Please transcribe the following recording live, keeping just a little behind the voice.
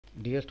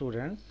Dear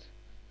students,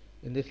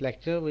 in this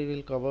lecture we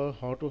will cover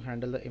how to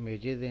handle the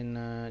images in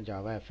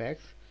javafx.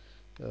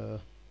 Uh,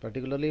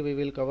 Particularly we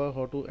will cover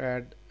how to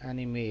add an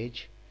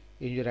image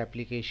in your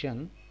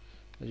application.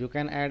 You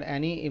can add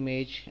any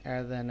image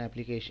as an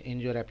application in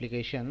your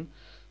application.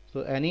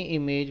 So any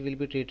image will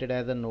be treated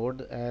as a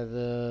node as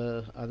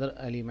other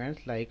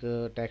elements like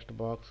text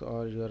box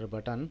or your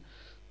button.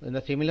 In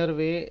a similar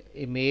way,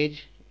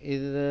 image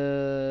is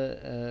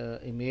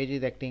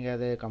acting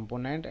as a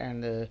component,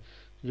 and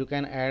you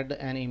can add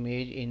an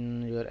image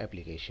in your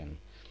application.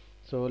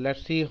 So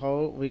let's see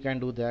how we can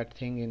do that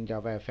thing in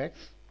javafx.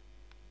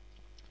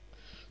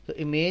 So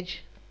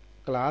image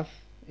class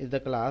is the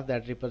class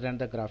that represents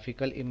the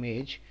graphical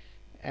image,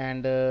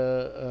 and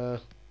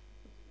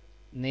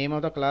name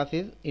of the class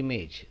is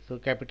image, so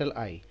capital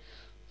I.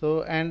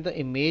 So and the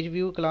image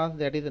view class,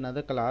 that is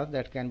another class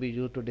that can be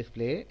used to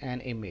display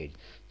an image.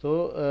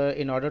 So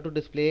in order to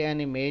display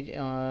an image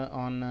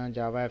on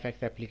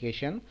javafx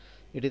application,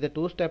 it is a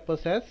two-step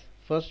process.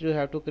 First you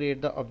have to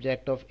create the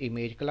object of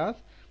image class,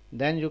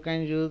 then you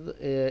can use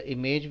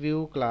image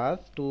view class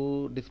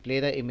to display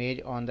the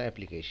image on the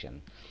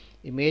application.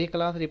 Image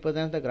class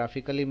represents the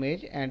graphical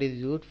image and is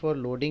used for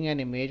loading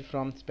an image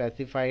from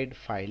specified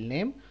file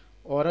name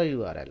or a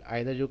URL.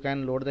 Either you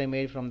can load the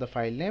image from the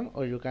file name,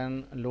 or you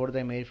can load the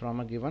image from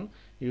a given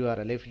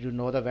URL. If you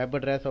know the web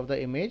address of the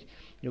image,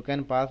 you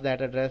can pass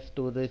that address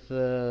to this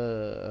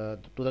to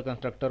the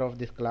constructor of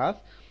this class,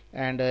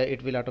 and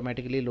it will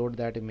automatically load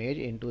that image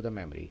into the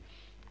memory.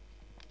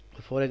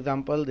 For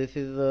example, this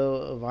is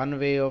one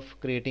way of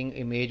creating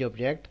image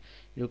object.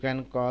 You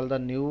can call the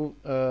new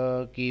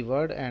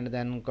keyword and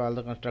then call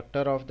the constructor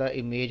of the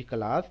image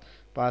class,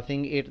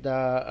 passing it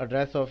the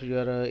address of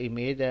your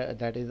image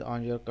that is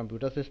on your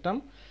computer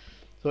system.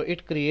 So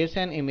it creates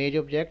an image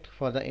object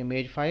for the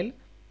image file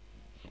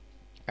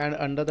and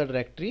under the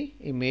directory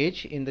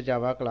image in the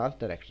Java class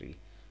directory.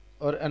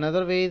 Or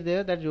another way is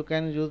there that you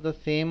can use the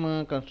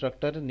same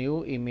constructor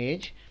new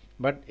image,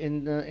 but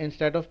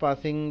instead of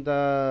passing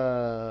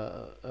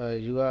the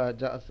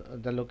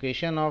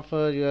location of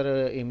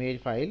your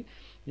image file,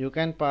 you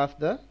can pass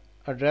the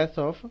address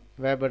of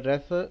web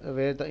address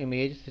where the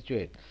image is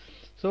situated.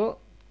 So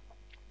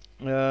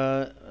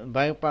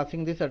by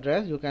passing this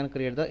address you can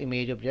create the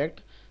image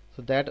object.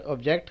 So that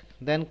object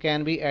then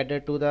can be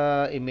added to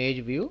the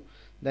image view.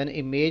 Then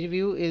image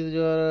view is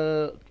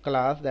your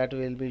class that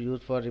will be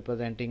used for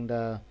representing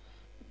the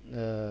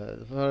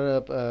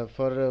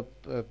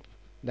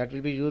that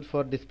will be used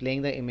for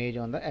displaying the image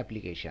on the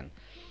application.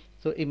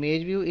 So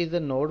image view is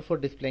the node for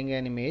displaying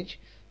an image.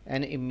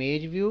 An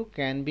image view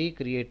can be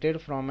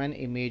created from an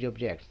image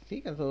object.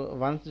 See, so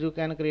once you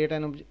can create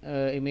an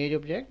image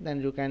object,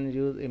 then you can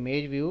use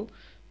image view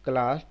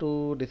class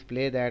to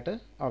display that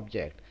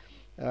object.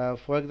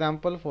 For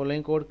example,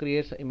 following code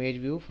creates image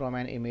view from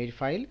an image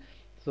file.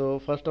 So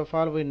first of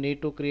all we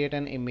need to create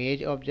an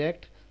image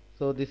object.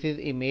 So this is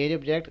image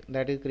object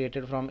that is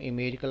created from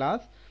image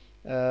class.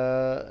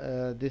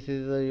 This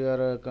is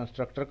your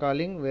constructor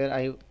calling, where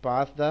I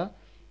pass the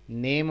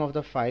name of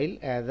the file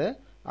as a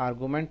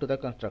argument to the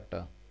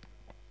constructor.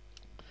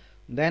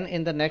 Then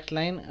in the next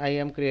line I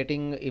am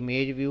creating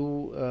image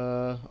view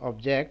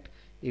object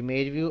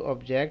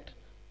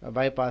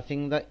by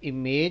passing the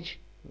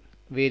image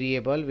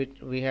variable which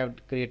we have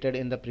created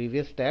in the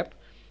previous step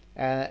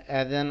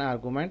as an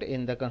argument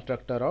in the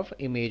constructor of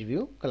image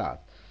view class.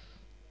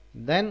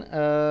 Then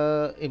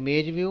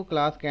image view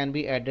class can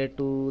be added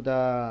to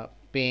the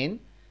pane,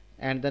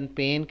 and then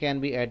pane can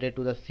be added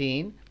to the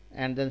scene,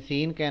 and then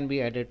scene can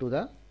be added to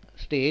the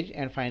stage,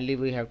 and finally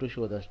we have to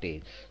show the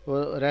stage.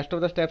 So rest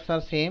of the steps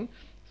are same.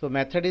 So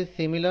method is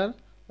similar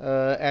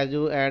as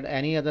you add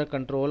any other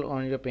control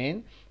on your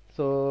pane.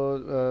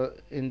 So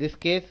in this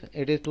case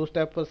it is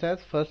two-step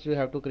process. First you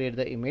have to create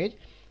the image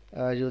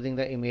using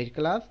the image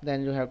class,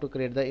 then you have to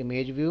create the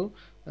image view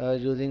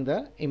using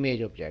the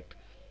image object.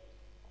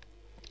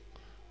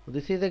 So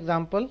this is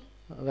example,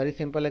 a very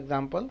simple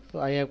example. So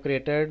I have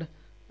created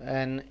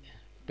an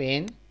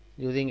pane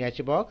using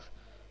hbox.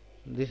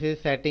 This is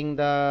setting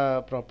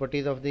the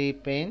properties of the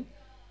pane.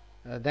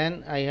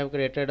 Then I have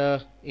created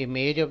a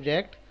image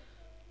object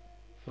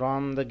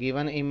from the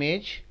given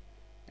image,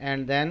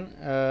 and then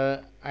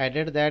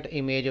added that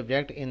image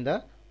object in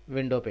the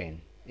window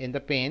pane, in the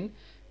pane.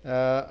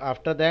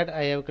 After that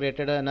I have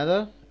created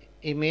another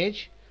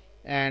image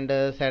and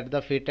set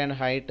the fit and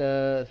height,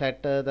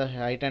 set the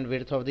height and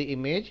width of the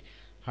image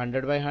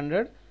 100 by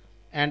 100,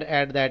 and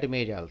add that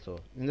image also.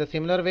 In the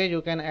similar way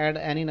you can add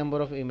any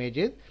number of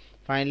images.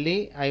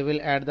 Finally I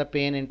will add the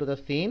pane into the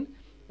scene,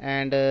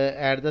 and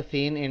add the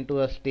scene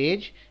into a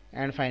stage,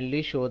 and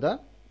finally show the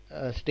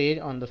stage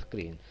on the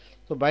screen.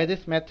 So by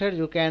this method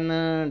you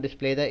can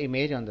display the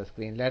image on the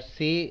screen. Let's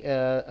see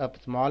a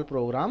small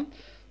program.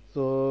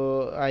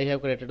 So I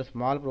have created a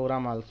small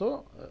program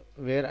also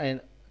where I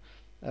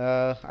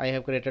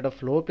have created a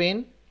flow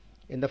pane.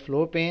 In the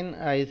flow pane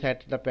I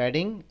set the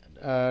padding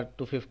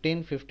to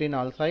 15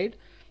 all side,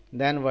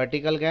 then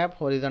vertical gap,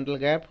 horizontal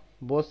gap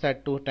both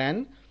set to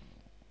 10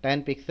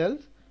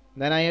 pixels.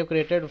 Then I have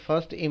created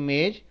first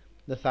image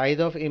the size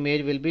of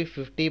image will be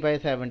 50 by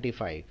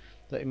 75.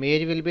 The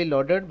image will be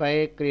loaded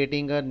by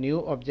creating a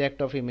new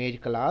object of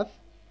image class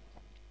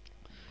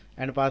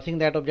and passing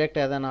that object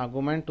as an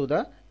argument to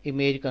the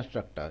image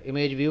constructor,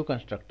 image view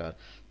constructor.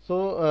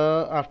 So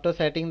after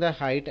setting the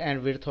height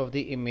and width of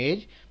the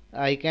image,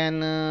 I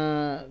can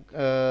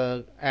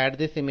add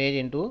this image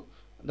into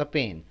the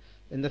pane.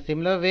 In the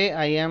similar way,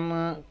 I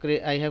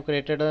have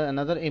created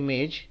another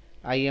image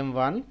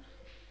im1.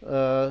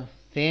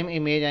 Same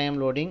image I am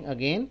loading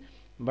again,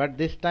 but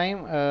this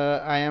time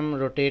I am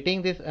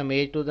rotating this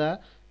image to the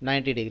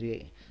 90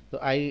 degree. So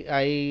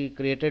I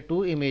created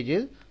two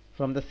images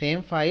from the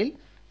same file,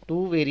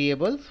 two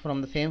variables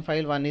from the same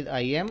file. One is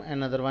im,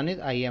 another one is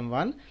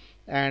im1,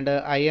 and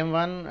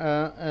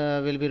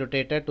im1 will be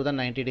rotated to the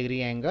 90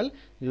 degree angle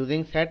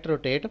using set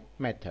rotate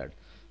method.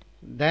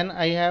 Then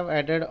I have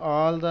added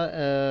all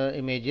the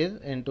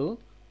images into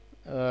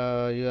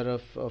your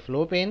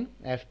flow pane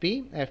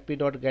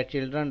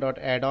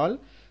fp.getChildren.addAll.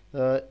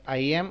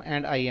 im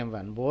and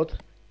im1 both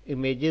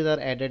images are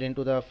added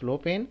into the flow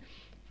pane.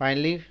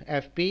 Finally,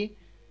 fp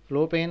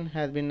flow pane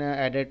has been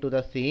added to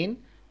the scene,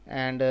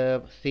 and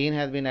scene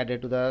has been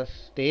added to the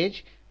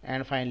stage,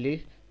 and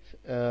finally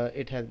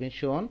it has been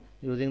shown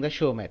using the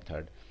show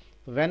method.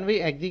 When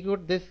we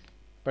execute this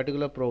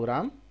particular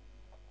program,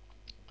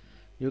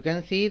 you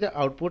can see the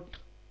output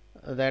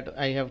that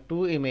I have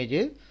two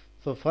images.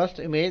 So first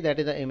image, that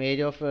is the image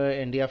of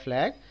India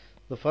flag.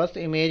 The first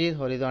image is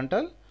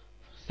horizontal,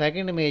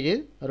 second image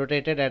is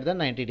rotated at the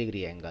 90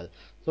 degree angle.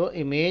 So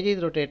image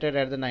is rotated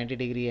at the 90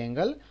 degree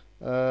angle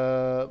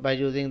by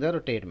using the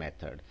rotate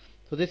method.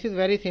 So this is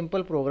very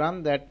simple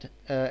program that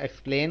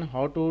explain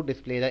how to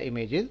display the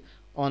images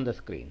on the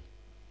screen.